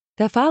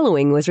The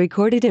following was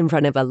recorded in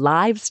front of a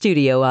live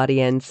studio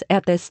audience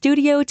at the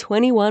Studio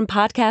 21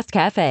 Podcast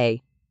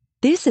Cafe.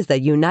 This is the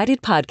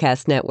United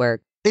Podcast Network.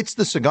 It's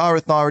the Cigar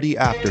Authority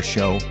After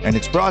Show, and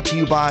it's brought to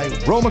you by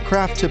Roma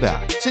Craft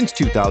Tobacco. Since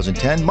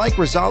 2010, Mike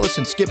Rosales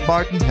and Skip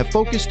Martin have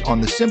focused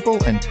on the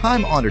simple and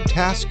time-honored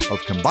task of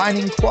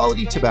combining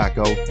quality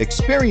tobacco,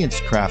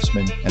 experienced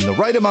craftsmen, and the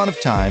right amount of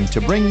time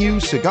to bring you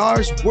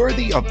cigars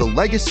worthy of the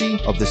legacy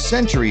of the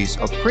centuries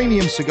of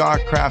premium cigar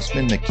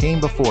craftsmen that came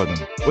before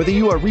them. Whether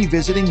you are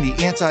revisiting the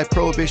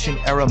anti-prohibition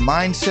era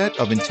mindset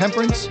of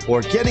intemperance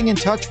or getting in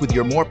touch with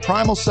your more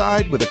primal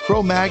side with a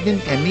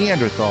Cro-Magnon and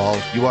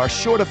Neanderthal, you are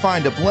sure to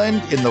find a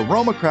blend in the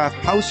Roma Craft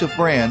house of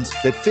brands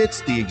that fits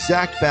the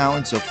exact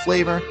balance of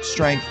flavor,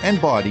 strength, and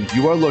body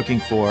you are looking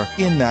for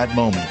in that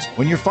moment.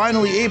 When you're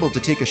finally able to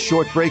take a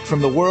short break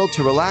from the world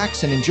to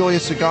relax and enjoy a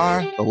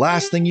cigar, the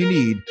last thing you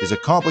need is a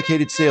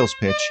complicated sales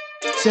pitch.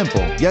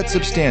 Simple yet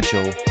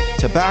substantial.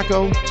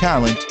 Tobacco,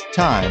 talent,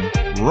 time.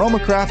 Roma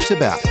Craft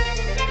Tobacco.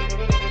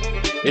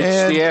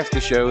 It's the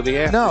after show.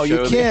 No,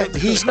 you can't.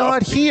 He's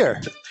not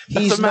here.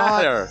 He's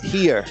not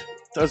here.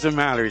 Doesn't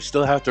matter. You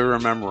still have to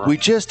remember him. We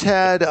just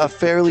had a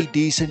fairly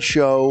decent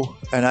show,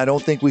 and I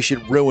don't think we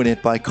should ruin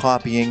it by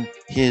copying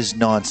his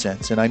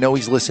nonsense. And I know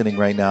he's listening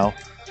right now.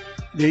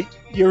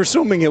 You're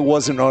assuming it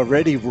wasn't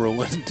already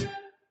ruined.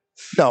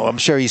 No, I'm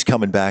sure he's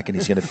coming back and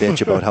he's going to bitch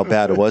about how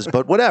bad it was.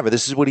 But whatever.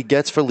 This is what he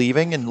gets for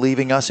leaving and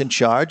leaving us in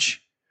charge.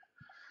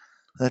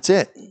 That's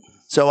it.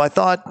 So I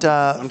thought...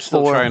 I'm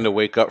still trying to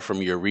wake up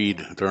from your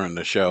read during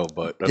the show,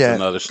 but that's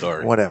another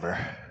story. Whatever.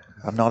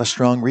 I'm not a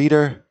strong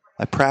reader.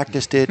 I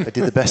practiced it. I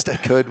did the best I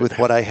could with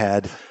what I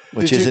had,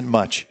 which isn't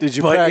much. Did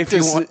you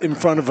practice in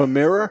front of a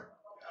mirror?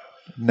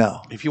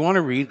 No. If you want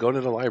to read, go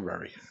to the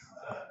library.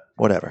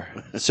 Whatever.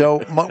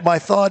 So my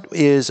thought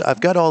is I've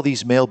got all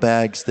these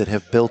mailbags that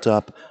have built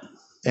up,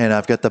 and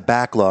I've got the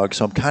backlog.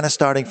 So I'm kind of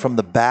starting from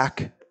the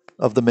back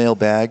of the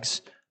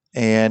mailbags,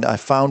 and I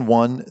found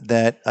one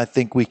that I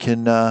think we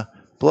can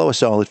blow a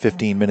solid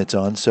 15 minutes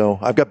on. So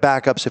I've got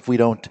backups if we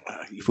don't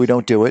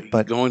do it.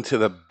 But going to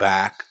the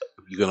back.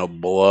 You're going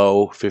to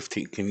blow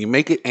 15. Can you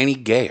make it any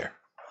gayer?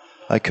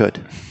 I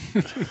could.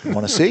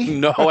 Want to see?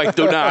 No, I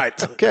do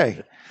not.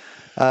 Okay.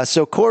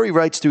 So Corey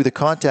writes through the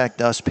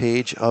Contact Us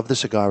page of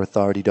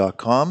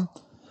thecigarauthority.com.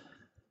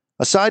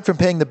 Aside from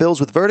paying the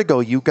bills with Vertigo,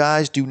 you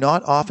guys do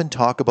not often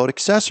talk about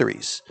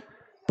accessories.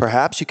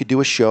 Perhaps you could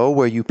do a show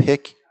where you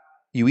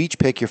each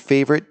pick your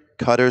favorite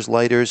cutters,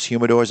 lighters,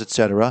 humidors,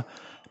 etc.,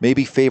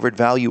 maybe favorite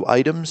value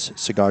items,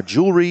 cigar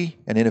jewelry,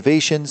 and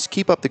innovations.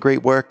 Keep up the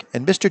great work.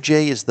 And Mr.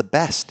 J is the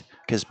best.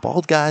 Because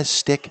bald guys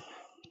stick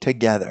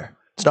together.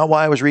 It's not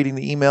why I was reading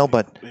the email,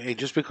 but... Hey,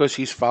 just because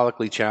he's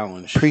follically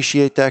challenged.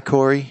 Appreciate that,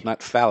 Corey.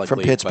 Not phallically, from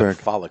Pittsburgh.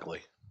 But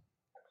follically.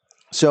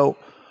 So,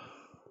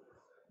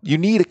 you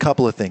need a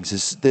couple of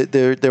things.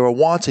 There are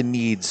wants and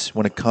needs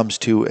when it comes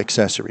to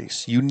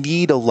accessories. You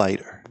need a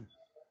lighter.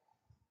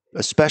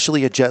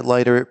 Especially a jet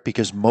lighter,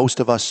 because most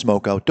of us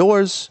smoke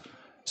outdoors,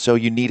 so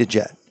you need a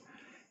jet.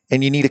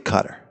 And you need a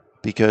cutter,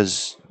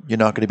 because you're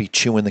not going to be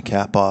chewing the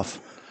cap off.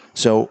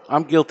 So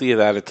I'm guilty of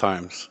that at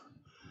times.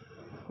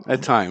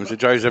 At times. It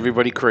drives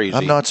everybody crazy.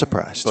 I'm not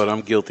surprised. But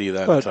I'm guilty of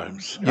that at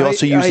times. You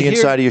also use the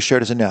inside of your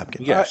shirt as a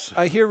napkin. Yes.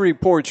 I hear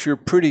reports you're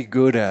pretty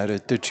good at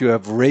it, that you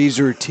have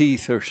razor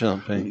teeth or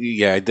something.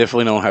 Yeah, I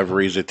definitely don't have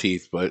razor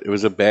teeth, but it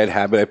was a bad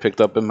habit I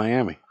picked up in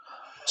Miami.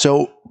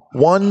 So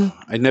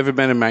I've never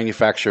been a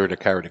manufacturer to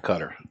carry the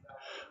cutter,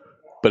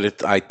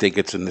 but I think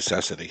it's a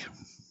necessity.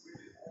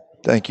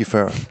 Thank you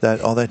for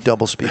all that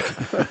double speak.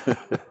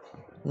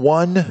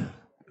 One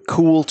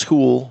cool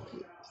tool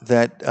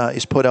that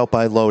is put out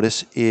by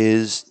Lotus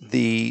is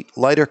the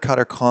lighter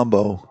cutter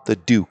combo, the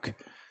Duke.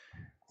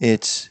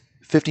 It's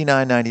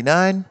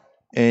 $59.99,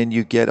 and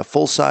you get a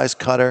full-size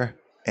cutter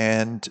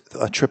and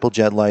a triple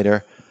jet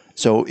lighter.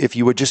 So if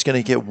you were just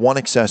going to get one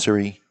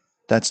accessory,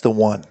 that's the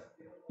one.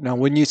 Now,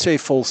 when you say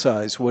full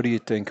size, what do you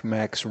think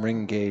max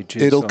ring gauge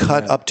is? It'll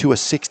cut up to a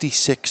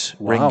 66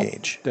 ring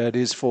gauge. That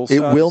is full size?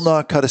 It will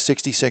not cut a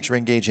 66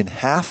 ring gauge in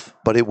half,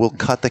 but it will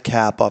cut the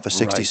cap off a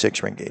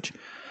 66 ring gauge.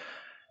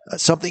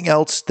 Something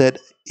else that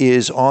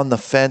is on the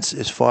fence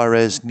as far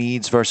as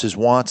needs versus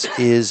wants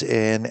is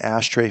an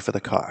ashtray for the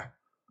car.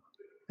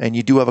 And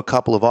you do have a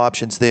couple of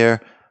options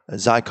there.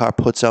 Zycar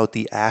puts out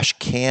the ash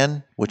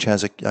can, which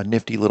has a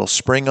nifty little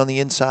spring on the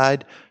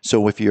inside.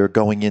 So if you're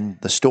going in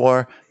the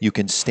store, you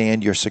can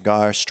stand your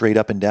cigar straight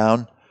up and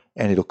down,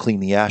 and it'll clean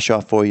the ash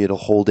off for you. It'll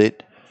hold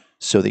it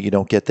so that you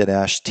don't get that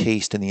ash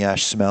taste and the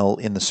ash smell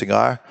in the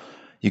cigar.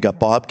 You got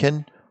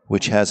Bobkin,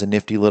 which has a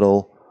nifty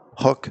little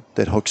hook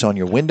that hooks on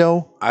your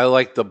window. I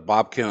like the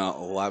Bobkin a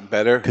lot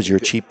better. Because you're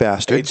a cheap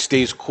bastard. It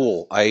stays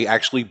cool. I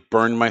actually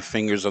burned my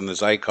fingers on the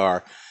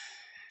Zycar.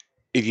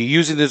 If you're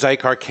using the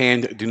Zycar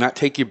can, do not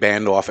take your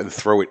band off and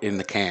throw it in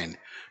the can.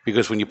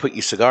 Because when you put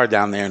your cigar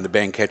down there and the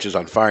band catches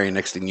on fire, and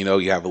next thing you know,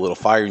 you have a little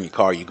fire in your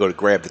car, you go to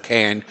grab the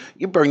can,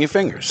 you burn your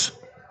fingers.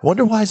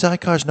 Wonder why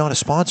Zycar's not a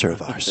sponsor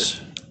of ours.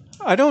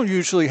 I don't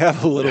usually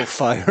have a little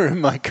fire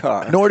in my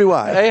car. Nor do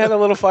I. I had a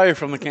little fire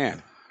from the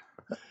can.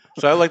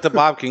 So I like the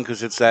Bobkin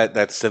because it's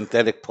that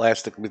synthetic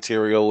plastic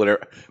material,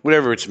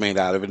 whatever it's made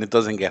out of, and it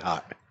doesn't get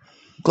hot.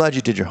 Glad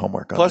you did your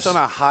homework on Plus, this.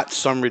 on a hot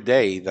summer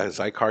day, the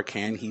Zycar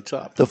can heats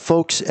up. The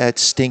folks at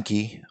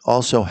Stinky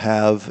also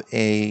have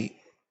a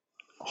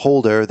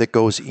holder that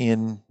goes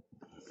in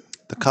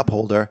the cup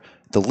holder.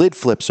 The lid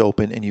flips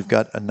open, and you've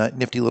got a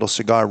nifty little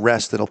cigar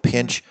rest that'll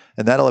pinch,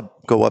 and that'll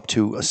go up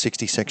to a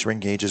 66 ring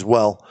gauge as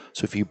well.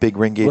 So if you big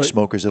ring gauge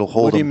smokers, it'll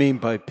hold What do you them. mean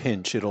by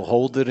pinch? It'll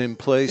hold it in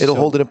place? It'll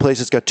hold it in place.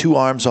 It's got two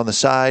arms on the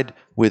side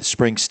with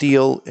spring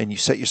steel, and you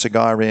set your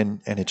cigar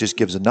in, and it just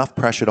gives enough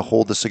pressure to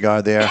hold the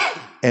cigar there,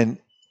 and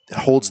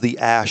holds the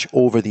ash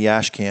over the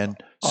ash can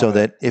so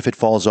that if it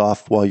falls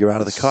off while you're out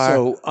of the car.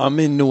 So I'm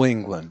in New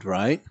England,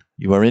 right?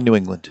 You are in New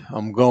England.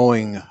 I'm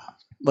going,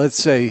 let's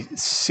say,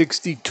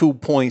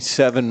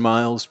 62.7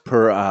 miles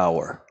per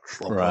hour,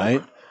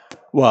 right?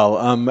 Well,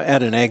 I'm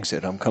at an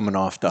exit. I'm coming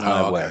off the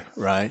highway,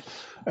 right?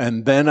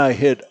 And then I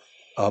hit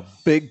a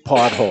big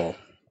pothole.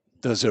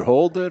 Does it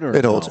hold it? Or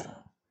It holds no?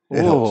 it.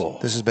 It holds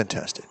it. This has been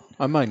tested.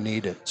 I might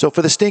need it. So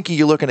for the Stinky,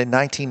 you're looking at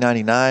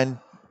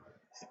 $19.99.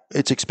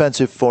 It's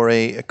expensive for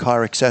a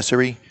car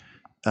accessory.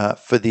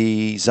 For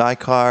the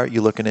Zycar,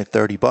 you're looking at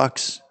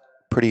 $30.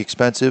 Pretty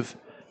expensive.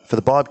 For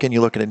the Bobkin,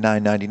 you're looking at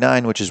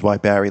 $9.99, which is why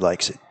Barry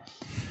likes it.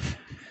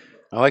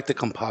 I like the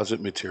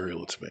composite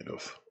material it's made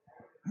of.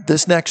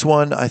 This next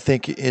one, I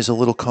think, is a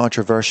little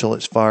controversial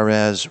as far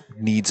as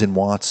needs and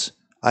wants.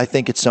 I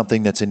think it's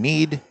something that's a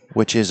need,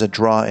 which is a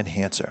draw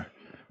enhancer.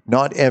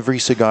 Not every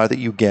cigar that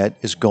you get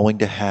is going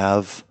to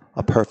have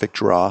a perfect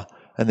draw,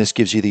 and this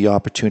gives you the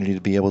opportunity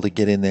to be able to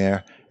get in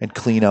there and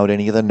clean out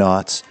any of the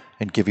knots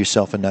and give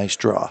yourself a nice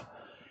draw.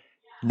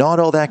 Not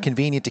all that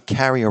convenient to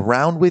carry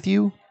around with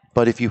you,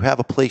 but if you have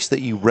a place that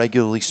you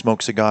regularly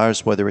smoke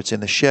cigars, whether it's in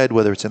the shed,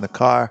 whether it's in the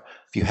car,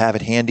 if you have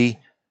it handy,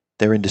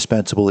 they're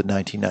indispensable at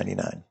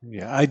 $19.99.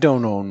 Yeah, I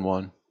don't own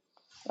one.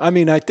 I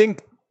mean, I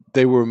think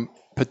they were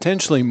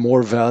potentially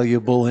more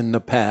valuable in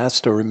the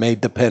past, or it may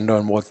depend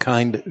on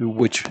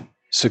which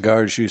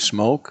cigars you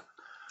smoke.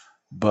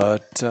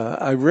 But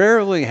I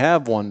rarely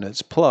have one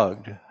that's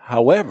plugged.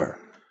 However,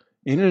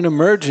 in an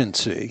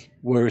emergency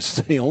where it's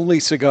the only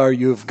cigar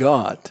you've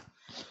got,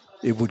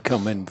 it would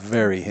come in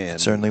very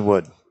handy. Certainly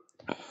would.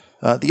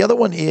 The other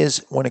one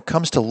is when it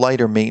comes to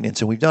lighter maintenance,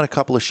 and we've done a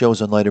couple of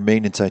shows on lighter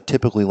maintenance. I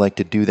typically like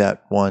to do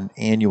that one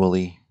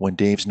annually when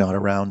Dave's not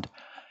around.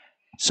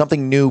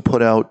 Something new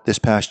put out this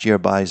past year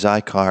by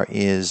Zycar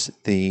is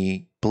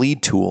the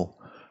bleed tool,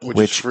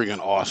 Which is freaking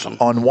awesome.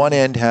 On one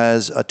end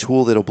has a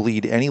tool that'll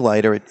bleed any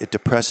lighter. It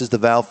depresses the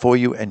valve for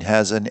you and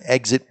has an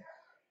exit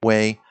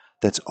way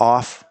that's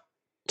off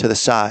to the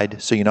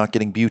side, so you're not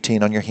getting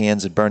butane on your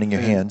hands and burning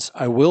your hands.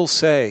 I will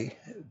say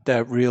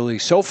that really,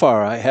 so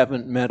far, I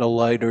haven't met a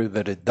lighter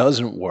that it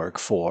doesn't work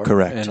for.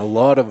 Correct. And a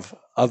lot of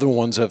other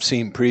ones I've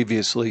seen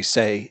previously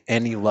say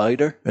any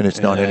lighter. And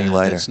it's not any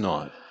lighter. It's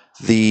not.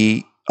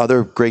 The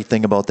other great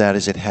thing about that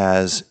is it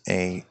has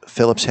a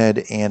Phillips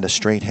head and a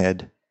straight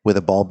head with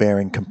a ball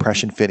bearing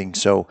compression fitting.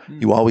 So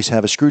you always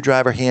have a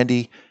screwdriver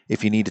handy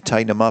if you need to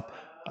tighten them up.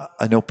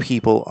 I know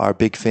people are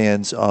big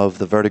fans of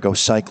the Vertigo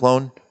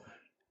Cyclone,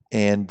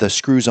 and the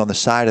screws on the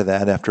side of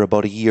that after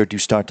about a year do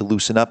start to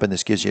loosen up, and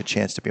this gives you a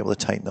chance to be able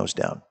to tighten those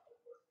down.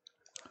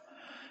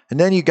 And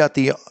then you got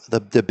the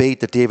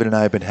debate that David and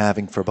I have been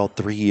having for about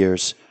 3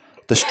 years,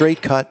 the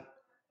straight cut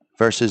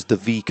versus the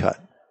V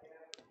cut,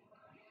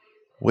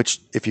 which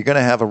if you're going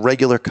to have a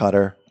regular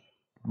cutter,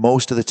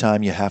 most of the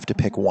time you have to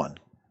pick one.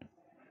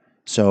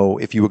 So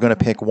if you were going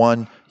to pick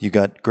one, you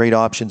got great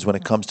options when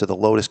it comes to the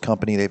Lotus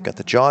Company. They've got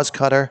the Jaws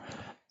cutter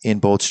in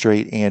both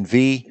straight and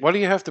V. Why do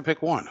you have to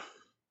pick one?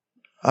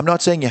 I'm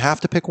not saying you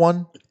have to pick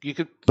one, You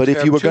could, but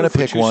if you were going to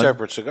pick two one,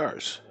 separate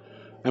cigars.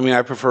 I mean,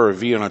 I prefer a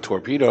V on a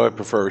Torpedo. I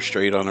prefer a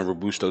straight on a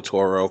Robusto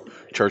Toro,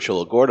 Churchill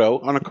or Gordo.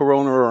 On a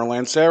Corona or a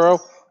Lancero,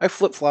 I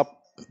flip-flop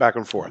back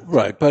and forth.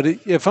 Right, but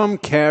if I'm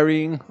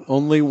carrying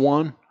only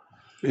one,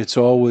 it's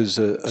always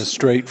a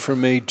straight for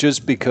me,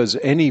 just because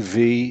any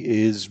V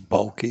is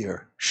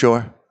bulkier.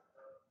 sure.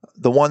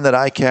 The one that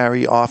I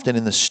carry often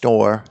in the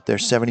store, they're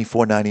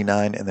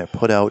 $74.99, and they're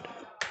put out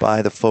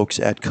by the folks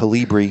at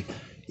Calibri.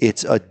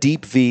 It's a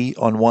deep V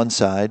on one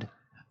side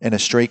and a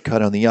straight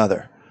cut on the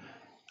other.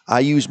 I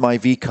use my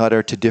V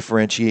cutter to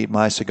differentiate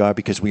my cigar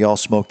because we all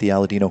smoke the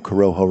Aladino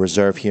Corojo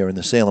Reserve here in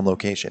the Salem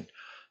location.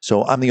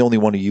 So I'm the only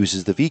one who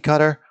uses the V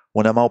cutter.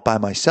 When I'm out by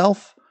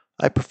myself,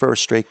 I prefer a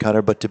straight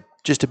cutter, but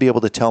just to be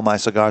able to tell my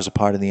cigars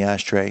apart in the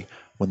ashtray,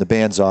 when the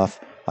band's off,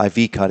 I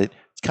V cut it.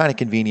 It's kind of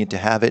convenient to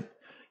have it.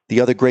 The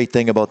other great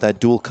thing about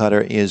that dual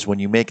cutter is when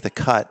you make the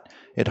cut,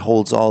 it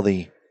holds all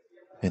the,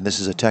 and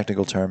this is a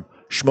technical term,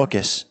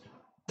 schmuckus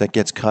that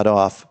gets cut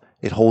off.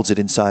 It holds it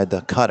inside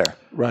the cutter.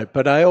 Right,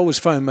 but I always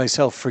find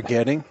myself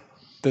forgetting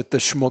that the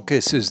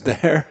schmuckus is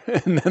there,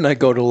 and then I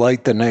go to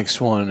light the next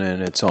one,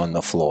 and it's on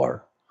the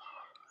floor.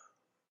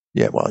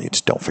 Yeah, well, you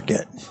just don't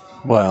forget.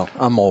 Well,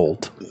 I'm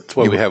old. That's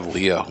why we have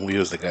Leo.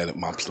 Leo's the guy that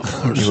mops the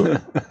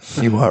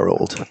floors. You are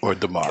old. Or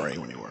Damari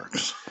when he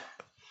works.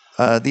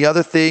 The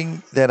other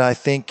thing that I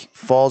think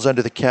falls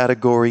under the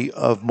category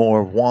of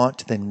more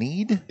want than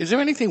need. Is there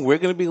anything we're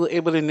going to be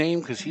able to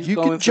name? Because he's You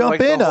going can through jump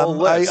like in. the whole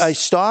list. I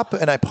stop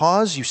and I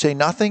pause. You say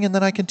nothing, and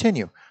then I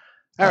continue.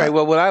 All right.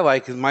 Well, what I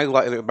like is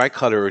my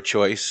cutter of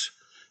choice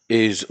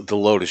is the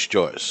Lotus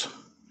Jaws.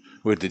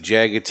 With the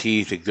jagged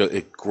teeth,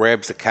 it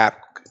grabs the cap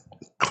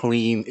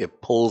clean,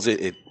 it pulls it,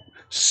 it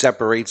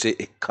separates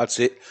it, it cuts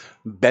it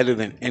better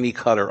than any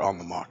cutter on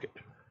the market.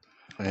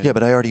 Yeah,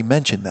 but I already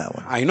mentioned that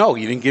one. I know.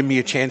 You didn't give me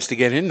a chance to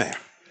get in there.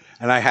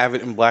 And I have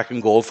it in black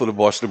and gold for the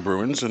Boston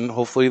Bruins, and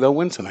hopefully they'll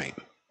win tonight.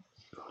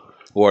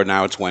 Or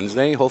now it's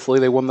Wednesday, hopefully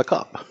they won the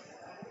cup.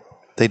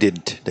 They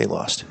didn't. They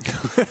lost.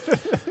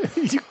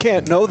 You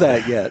can't know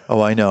that yet.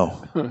 Oh, I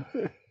know.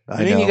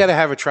 And then you got to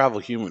have a travel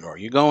humidor.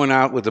 You're going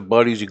out with the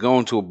buddies. You're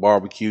going to a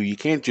barbecue. You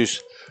can't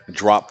just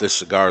drop the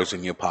cigars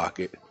in your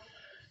pocket.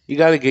 You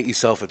got to get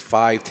yourself a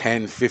 5,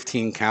 10,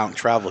 15 count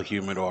travel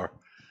humidor.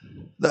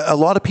 A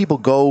lot of people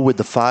go with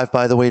the 5,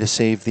 by the way, to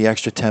save the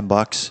extra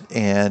 $10.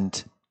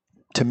 And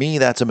to me,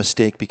 that's a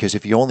mistake because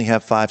if you only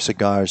have 5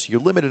 cigars, you're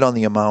limited on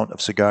the amount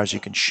of cigars you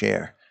can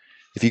share.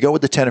 If you go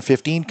with the 10 or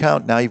 15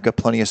 count, now you've got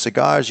plenty of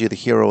cigars. You're the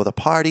hero of the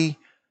party.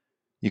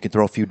 You can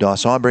throw a few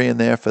Dos Hombre in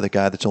there for the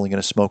guy that's only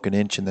going to smoke an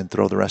inch and then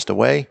throw the rest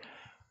away.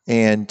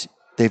 And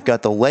they've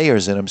got the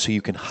layers in them so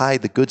you can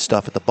hide the good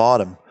stuff at the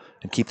bottom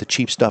and keep the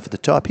cheap stuff at the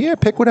top. Here,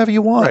 pick whatever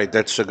you want. Right,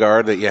 that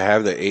cigar that you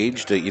have, the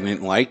age that you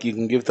didn't like, you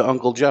can give to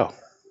Uncle Joe.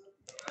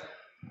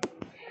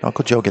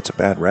 Uncle Joe gets a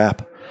bad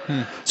rap.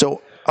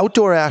 So,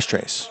 outdoor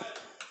ashtrays.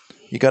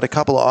 You got a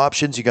couple of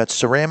options. You got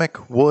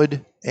ceramic,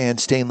 wood, and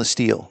stainless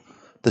steel.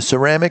 The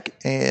ceramic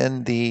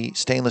and the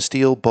stainless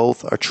steel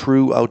both are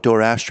true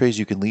outdoor ashtrays.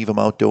 You can leave them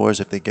outdoors.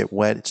 If they get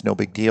wet, it's no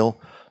big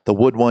deal. The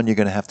wood one you're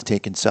going to have to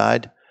take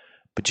inside.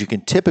 But you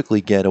can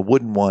typically get a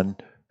wooden one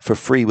for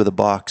free with a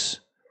box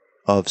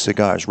of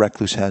cigars.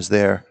 Recluse has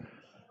their...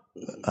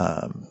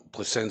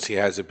 Placencia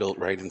has it built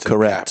right into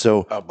correct.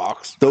 the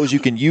box. Those you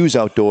can use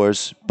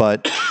outdoors,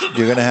 but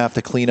you're going to have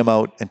to clean them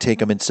out and take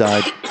them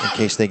inside in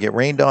case they get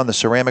rained on. The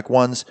ceramic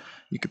ones,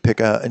 you could pick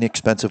an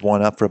inexpensive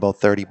one up for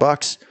about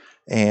 $30.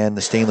 And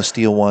the stainless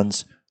steel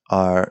ones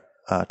are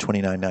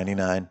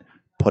 $29.99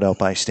 put out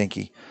by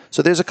Stinky.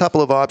 So there's a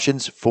couple of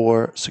options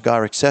for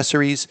cigar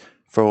accessories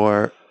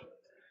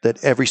that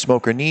every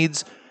smoker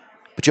needs,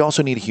 but you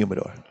also need a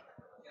humidor.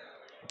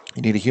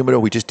 You need a humidor.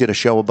 We just did a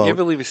show about... You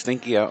ever leave a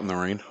Stinky out in the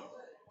rain?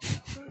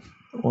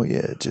 Well, yeah,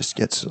 it just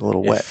gets a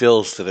little It wet.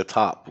 fills to the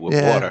top with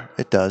water.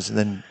 It does. And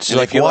then it's And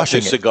like if you left washing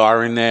a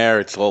cigar in there,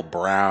 it's all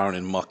brown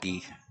and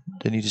mucky.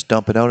 Then you just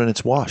dump it out and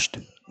it's washed.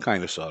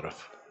 Kind of, sort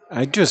of.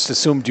 I just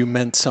assumed you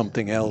meant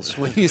something else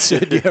when you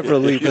said you ever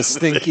leave a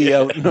Stinky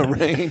out in the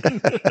rain.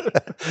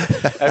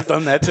 I've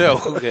done that too.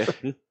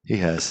 Okay. He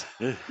has.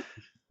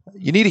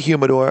 You need a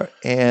humidor,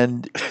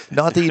 and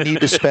not that you need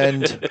to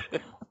spend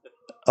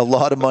a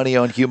lot of money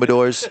on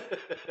humidors,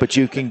 but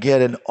you can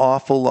get an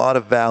awful lot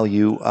of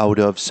value out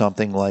of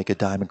something like a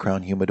Diamond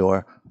Crown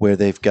humidor, where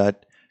they've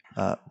got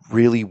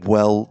really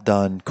well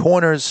done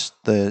corners.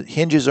 The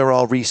hinges are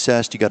all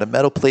recessed. You got a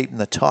metal plate in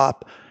the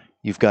top.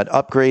 You've got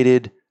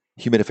upgraded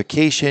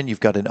humidification. You've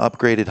got an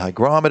upgraded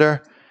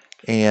hygrometer,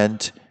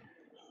 and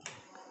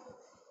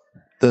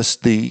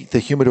the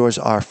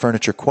humidors are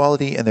furniture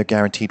quality, and they're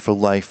guaranteed for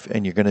life.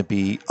 And you're going to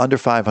be under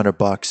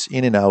 $500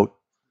 in and out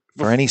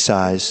for any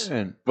size.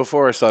 And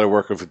Before I started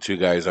working for two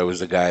guys, I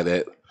was the guy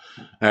that,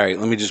 all right,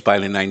 let me just buy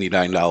the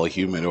 $99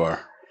 humidor.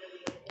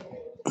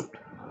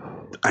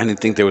 I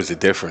didn't think there was a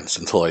difference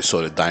until I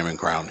saw the Diamond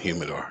Crown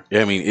humidor.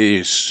 I mean, it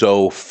is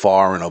so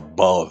far and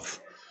above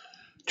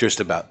just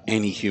about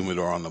any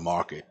humidor on the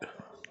market.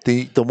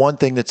 The one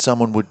thing that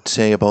someone would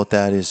say about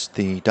that is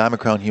the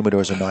Diamond Crown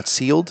humidors are not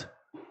sealed,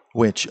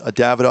 which a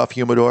Davidoff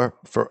humidor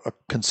for a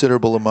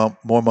considerable amount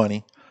more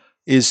money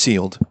is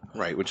sealed.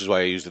 Right, which is why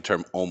I use the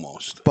term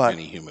almost But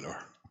any humidor.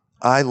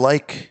 I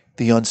like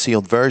the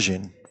unsealed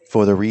version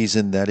for the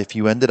reason that if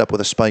you ended up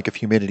with a spike of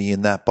humidity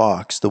in that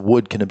box, the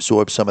wood can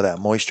absorb some of that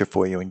moisture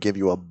for you and give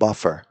you a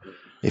buffer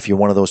if you're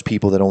one of those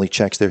people that only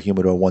checks their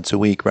humidor once a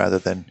week rather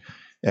than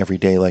every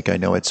day like I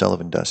know Ed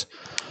Sullivan does.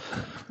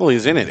 Well,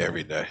 he's in it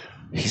every day.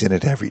 He's in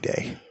it every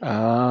day.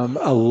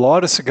 a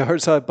lot of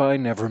cigars I buy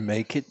never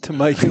make it to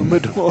my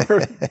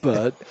humidor,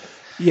 but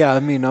yeah, I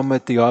mean, I'm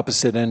at the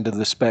opposite end of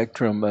the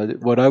spectrum.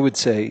 What I would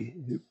say,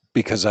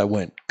 because I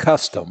went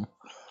custom,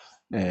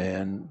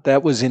 and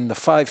that was in the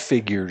 5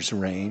 figures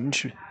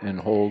range and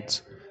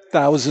holds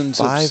thousands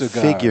of 5 cigars.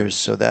 figures,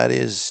 so that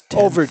is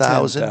Over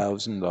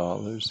 $10,000.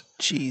 $10,000.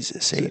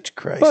 Jesus H.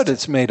 Christ. But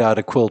it's made out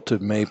of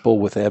quilted maple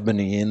with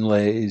ebony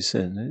inlays,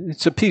 and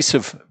it's a piece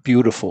of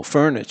beautiful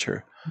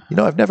furniture. You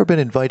know, I've never been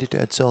invited to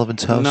Ed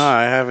Sullivan's house. No,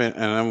 I haven't,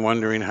 and I'm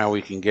wondering how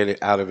we can get it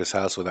out of his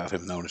house without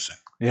him noticing.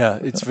 Yeah,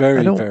 it's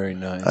very, don't- very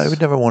nice. I would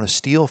never want to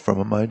steal from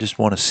him. I just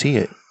want to see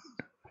it.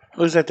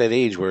 Who's at that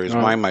age where his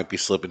mind might be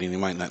slipping and he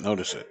might not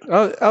notice it?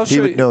 I'll He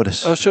show would you,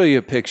 notice. I'll show you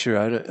a picture.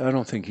 I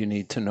don't think you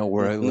need to know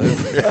where I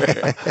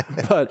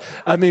live. But,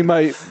 I mean,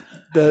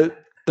 the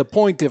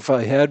point, if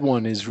I had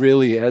one, is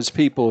really as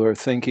people are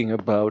thinking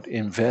about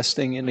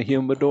investing in a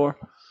humidor,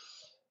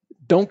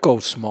 don't go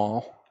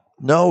small.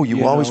 No,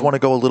 you always want to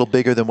go a little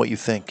bigger than what you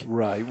think.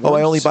 Right. Oh,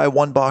 I only buy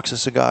one box of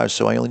cigars,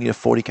 so I only need a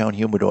 40-count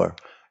humidor.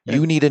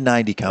 You need a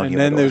 90-count humidor. And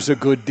then there's a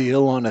good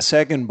deal on a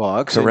second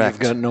box, Correct.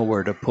 and you've got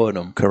nowhere to put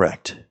them.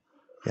 Correct.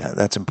 Yeah,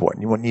 that's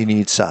important. You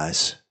need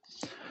size.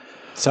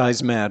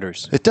 Size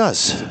matters. It does.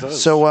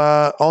 So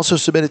also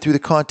submitted through the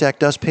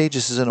Contact Us page.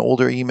 This is an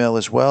older email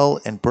as well.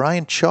 And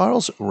Brian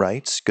Charles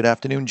writes, "Good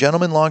afternoon,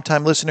 gentlemen.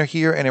 Longtime listener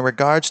here. And in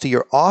regards to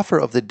your offer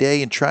of the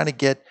day and trying to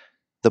get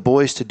the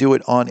boys to do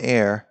it on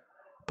air,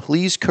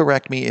 please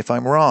correct me if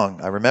I'm wrong.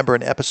 I remember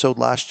an episode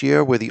last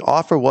year where the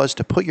offer was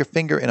to put your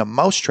finger in a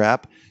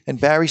mousetrap,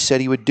 and Barry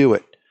said he would do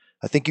it.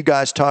 I think you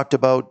guys talked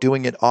about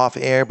doing it off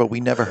air, but we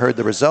never heard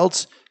the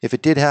results. If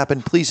it did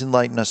happen, please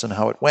enlighten us on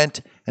how it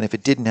went. And if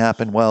it didn't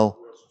happen, well,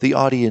 the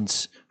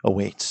audience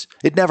awaits."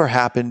 It never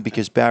happened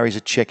because Barry's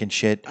a chicken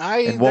shit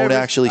and won't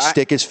actually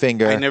stick his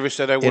finger I never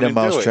said I in a wouldn't do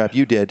mousetrap. it.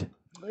 You did.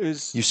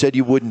 You said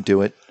you wouldn't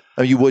do it.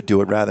 Oh, you would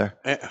do it, rather.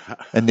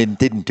 And then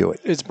didn't do it.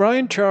 Is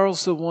Brian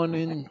Charles the one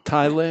in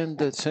Thailand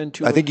that sent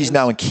you? I think he's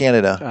now in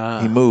Canada.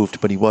 He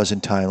moved, but he was in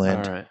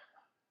Thailand. All right.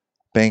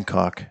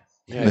 Bangkok.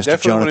 Yeah, I Mr.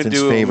 definitely want to Jonathan's do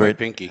it with my favorite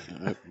pinky.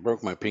 I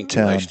broke my pinky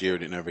town. last year.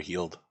 It never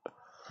healed.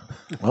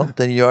 Well,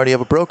 then you already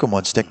have a broken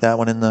one. Stick that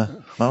one in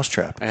the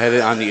mousetrap. I had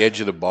it on the edge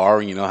of the bar,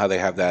 and you know how they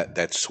have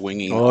that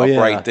swinging Oh,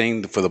 upright yeah.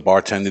 thing for the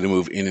bartender to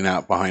move in and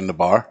out behind the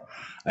bar.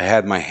 I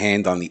had my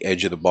hand on the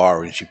edge of the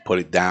bar, and she put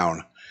it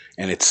down,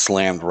 and it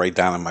slammed right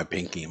down on my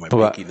pinky, and my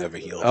pinky never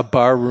healed. A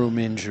barroom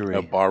injury.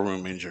 A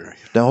barroom injury.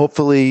 Now,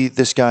 hopefully,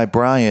 this guy,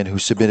 Brian, who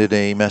submitted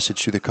a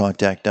message through the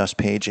Contact Us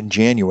page in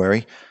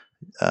January,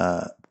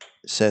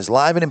 says,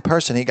 "Live and in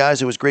person. Hey,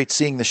 guys, it was great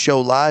seeing the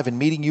show live and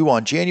meeting you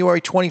on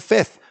January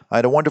 25th. I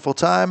had a wonderful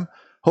time.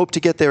 Hope to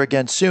get there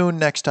again soon.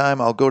 Next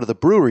time, I'll go to the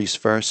breweries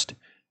first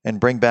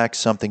and bring back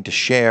something to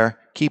share.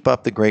 Keep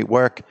up the great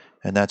work."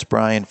 And that's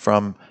Brian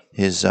from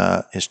his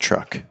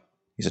truck.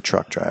 He's a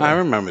truck driver. I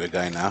remember the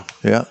guy now.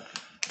 Yeah.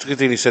 It's a good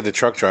thing he said the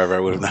truck driver. I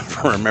would have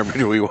never remembered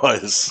who he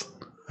was.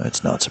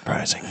 That's not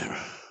surprising.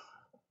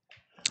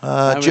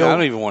 I Joe,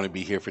 don't even want to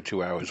be here for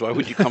 2 hours. Why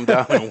would you come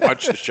down and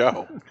watch the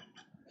show?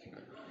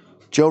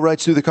 Joe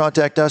writes through the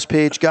Contact Us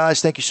page,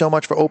 "Guys, thank you so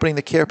much for opening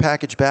the care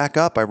package back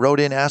up. I wrote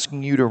in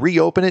asking you to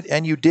reopen it,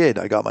 and you did.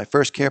 I got my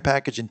first care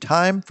package in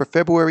time for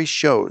February's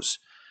shows.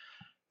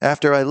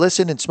 After I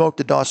listened and smoked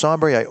the Dos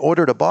Hombre, I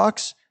ordered a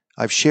box.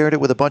 I've shared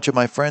it with a bunch of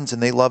my friends,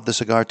 and they love the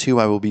cigar too.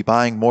 I will be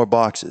buying more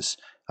boxes.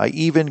 I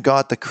even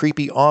got the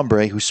creepy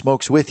hombre who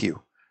smokes with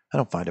you. I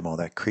don't find him all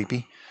that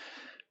creepy.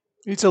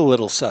 He's a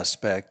little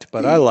suspect,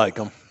 but I like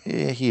him.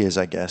 Yeah, he is,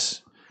 I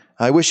guess.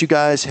 I wish you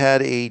guys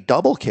had a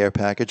double care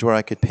package where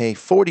I could pay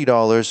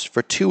 $40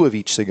 for 2 of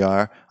each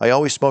cigar. I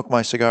always smoke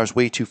my cigars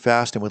way too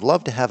fast and would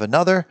love to have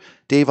another.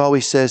 Dave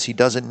always says he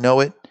doesn't know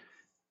it.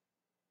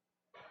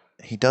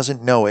 He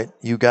doesn't know it.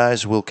 You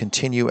guys will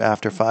continue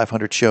after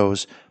 500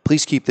 shows.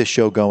 Please keep this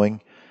show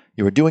going.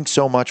 You are doing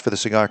so much for the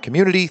cigar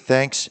community.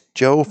 Thanks,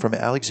 Joe from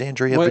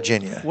Alexandria,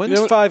 Virginia." When's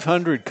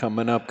 500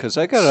 coming up? Because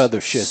I got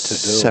other shit to do.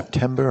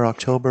 September,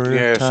 October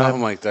Yeah, time.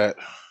 something like that.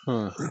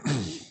 I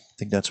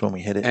think that's when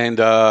we hit it. And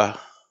I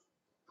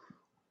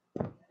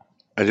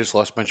just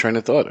lost my train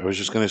of thought. I was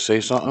just going to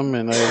say something,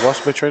 and I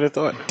lost my train of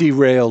thought.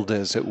 Derailed,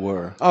 as it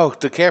were. Oh,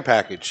 the care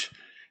package.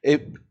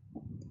 It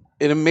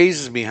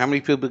amazes me how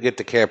many people get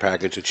the care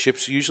package.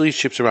 It usually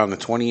ships around the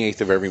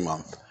 28th of every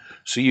month.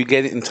 So you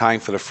get it in time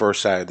for the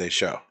first Saturday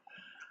show.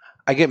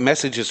 I get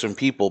messages from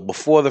people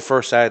before the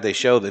first Saturday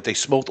show that they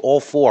smoked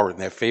all 4 and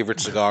their favorite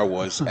cigar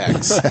was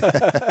X.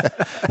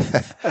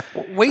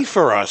 Wait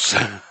for us.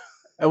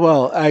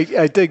 Well,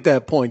 I think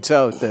that points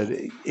out that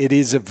it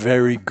is a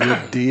very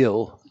good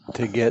deal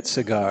to get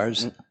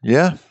cigars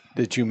Yeah.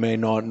 that you may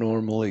not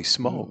normally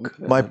smoke.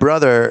 My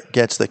brother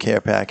gets the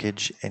care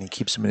package, and he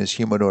keeps them in his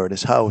humidor at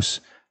his house.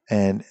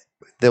 And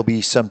there'll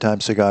be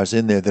sometimes cigars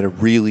in there that are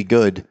really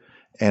good.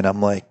 And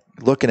I'm like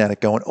looking at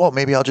it going, oh,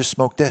 maybe I'll just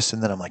smoke this.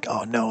 And then I'm like,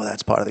 oh, no,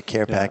 that's part of the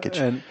care package.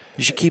 And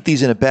you should keep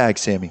these in a bag,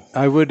 Sammy.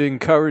 I would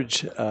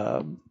encourage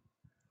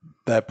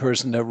that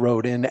person that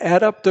wrote in,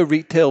 add up the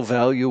retail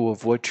value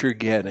of what you're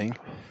getting.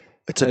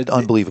 It's an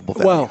unbelievable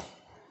value. Well,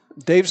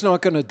 Dave's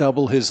not going to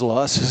double his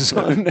losses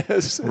on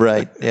this.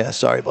 Right. Yeah,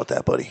 sorry about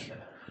that, buddy.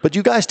 But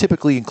you guys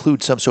typically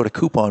include some sort of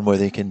coupon where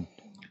they can...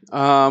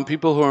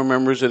 People who are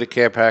members of the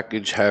care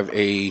package have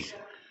a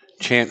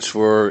chance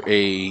for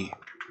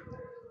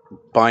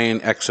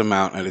buying X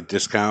amount at a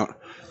discount,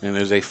 and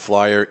there's a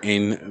flyer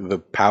in the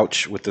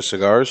pouch with the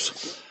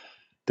cigars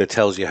that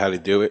tells you how to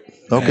do it.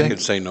 Okay. I can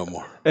say no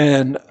more.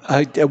 And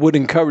I would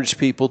encourage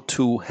people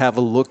to have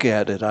a look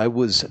at it. I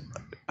was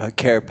a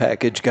care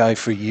package guy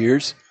for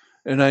years,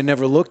 and I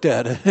never looked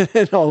at it.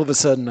 And all of a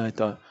sudden I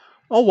thought,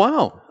 oh,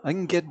 wow, I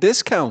can get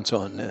discounts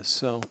on this.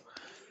 So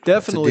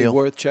definitely deal.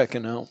 worth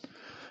checking out.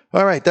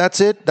 All right, that's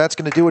it. That's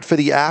going to do it for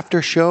the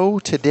after show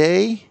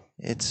today.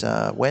 It's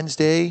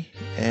Wednesday,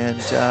 and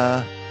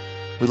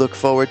we look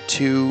forward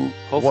to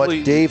Hopefully-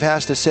 what Dave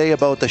has to say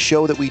about the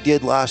show that we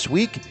did last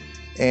week.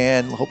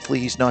 and hopefully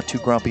he's not too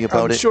grumpy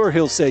about I'm it. sure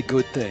he'll say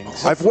good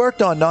things. I've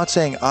worked on not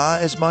saying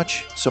as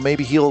much, so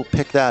maybe he'll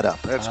pick that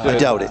up. That's I good.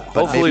 doubt it.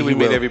 But Hopefully maybe we he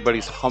made will.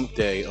 everybody's hump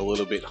day a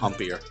little bit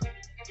humpier.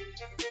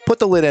 Put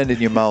the lid end in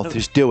your mouth.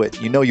 Just do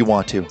it. You know you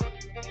want to.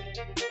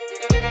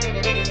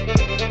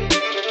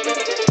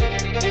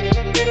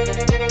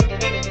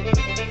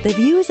 The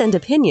views and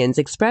opinions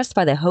expressed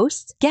by the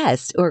hosts,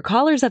 guests, or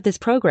callers of this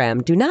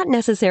program do not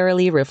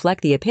necessarily reflect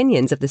the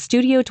opinions of the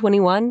Studio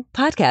 21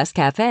 Podcast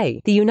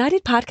Cafe, the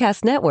United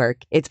Podcast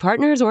Network, its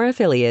partners, or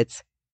affiliates.